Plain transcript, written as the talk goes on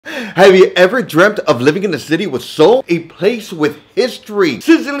Have you ever dreamt of living in a city with soul? A place with history,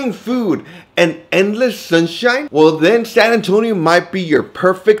 sizzling food, and endless sunshine? Well, then San Antonio might be your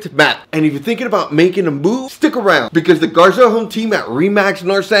perfect match. And if you're thinking about making a move, stick around, because the Garza home team at Remax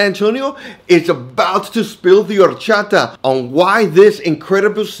North San Antonio is about to spill the horchata on why this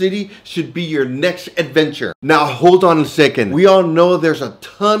incredible city should be your next adventure. Now hold on a second. We all know there's a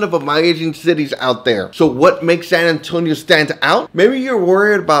ton of amazing cities out there. So what makes San Antonio stand out? Maybe you're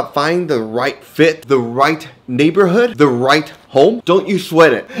worried about finding the right fit, the right neighborhood, the right home. Don't you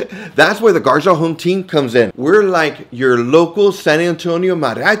sweat it. That's where the Garza home team comes in. We're like your local San Antonio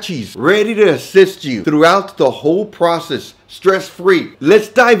maravillas, ready to assist you throughout the whole process, stress-free. Let's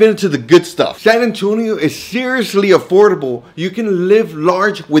dive into the good stuff. San Antonio is seriously affordable. You can live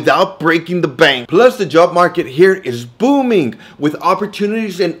large without breaking the bank. Plus, the job market here is booming with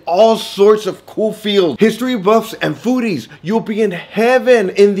opportunities in all sorts of cool fields. History buffs and foodies, you'll be in heaven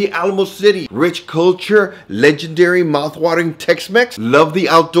in the Alamo City. Rich culture, legendary mouth-watering Tex-Mex, love the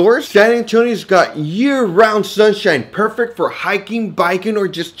outdoors. San Antonio's got year-round sunshine, perfect for hiking, biking, or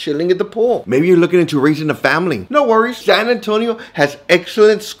just chilling at the pool. Maybe you're looking into raising a family. No worries, San Antonio has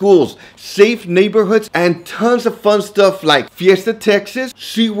excellent schools, safe neighborhoods, and tons of fun stuff like Fiesta Texas,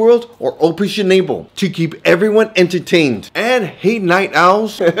 SeaWorld, or Operation Able to keep everyone entertained. And hey, night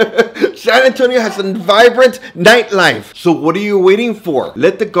owls, San Antonio has a vibrant nightlife. So what are you waiting for?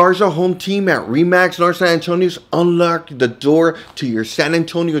 Let the Garza home team at Remax North San Antonio unlock the door to your San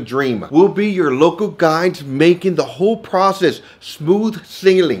Antonio dream. We'll be your local guides, making the whole process smooth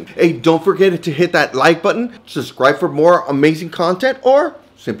sailing. Hey, don't forget to hit that like button, subscribe for more amazing content, or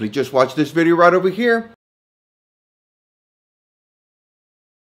simply just watch this video right over here.